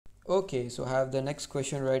Okay, so I have the next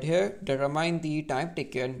question right here. Determine the time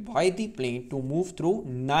taken by the plane to move through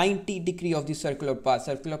 90 degree of the circular path.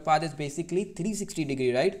 Circular path is basically 360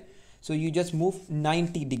 degree, right? So you just move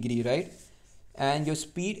 90 degree, right? And your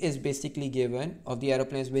speed is basically given of the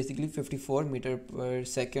aeroplane is basically 54 meter per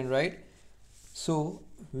second, right? So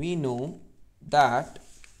we know that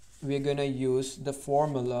we're gonna use the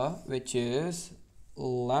formula, which is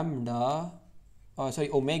omega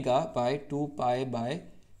by 2 pi by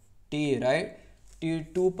t, right?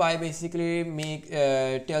 2 pi basically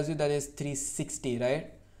tells you that is 360,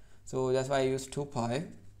 right? So that's why I use 2 pi.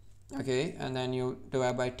 Okay, and then you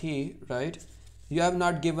divide by t, right? You have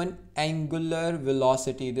not given angular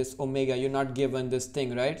velocity, this omega, you're not given this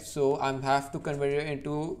thing, right? So I have to convert it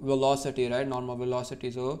into velocity, right? Normal velocity.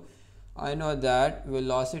 So I know that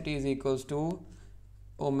velocity is equals to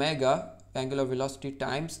omega, angular velocity,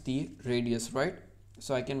 times the radius, right?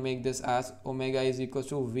 So I can make this as omega is equals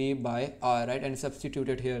to v by r, right? And substitute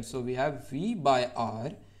it here. So we have v by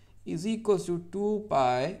r is equals to 2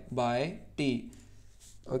 pi by t.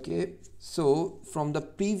 Okay, so from the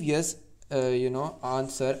previous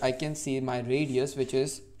answer, I can see my radius, which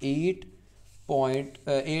is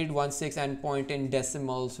 8.816 and point in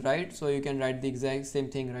decimals, right? So you can write the exact same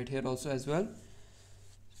thing right here also as well.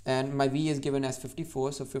 And my v is given as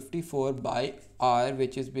 54, so 54 by r,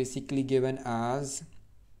 which is basically given as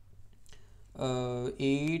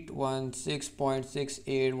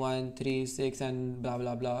 816.68136 and blah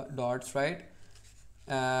blah blah dots, right?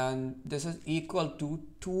 And this is equal to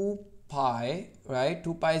 2 pi, right?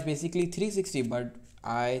 2 pi is basically 360, but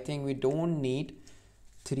I think we don't need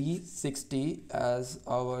 360 as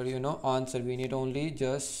our answer. We need only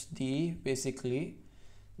just the basically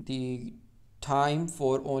the time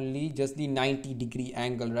for only just the 90 degree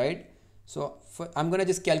angle, right? So I'm gonna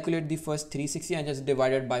just calculate the first 360 and just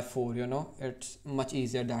divide it by 4. It's much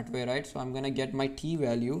easier that way, right? So I'm gonna get my t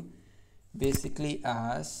value basically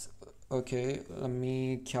as, okay, let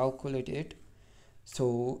me calculate it.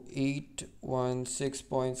 So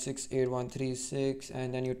 816.68136,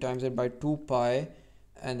 and then you times it by 2 pi,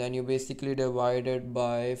 and then you basically divide it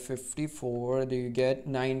by 54. You get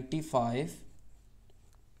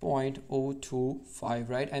 95.025,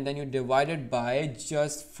 right? And then you divide it by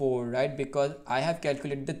just 4, right? Because I have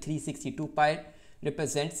calculated the 360. 2 pi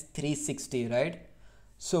represents 360, right?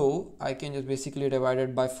 So I can just basically divide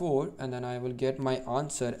it by 4, and then I will get my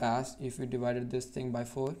answer as, if you divided this thing by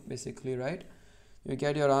 4 basically, right, you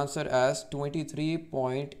get your answer as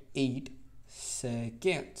 23.8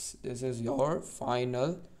 seconds. This is your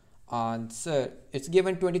final answer. It's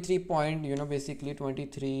given 23 point, basically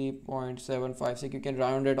 23.756. You can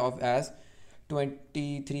round it off as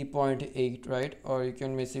 23.8, right? Or you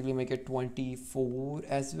can basically make it 24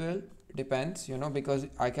 as well. Depends, because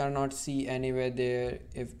I cannot see anywhere there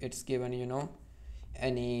if it's given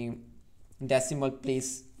any decimal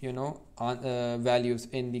place values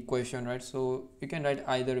in the question, right? So you can write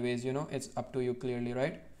either ways, it's up to you clearly,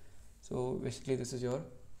 right? So basically this is your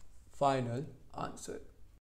final answer.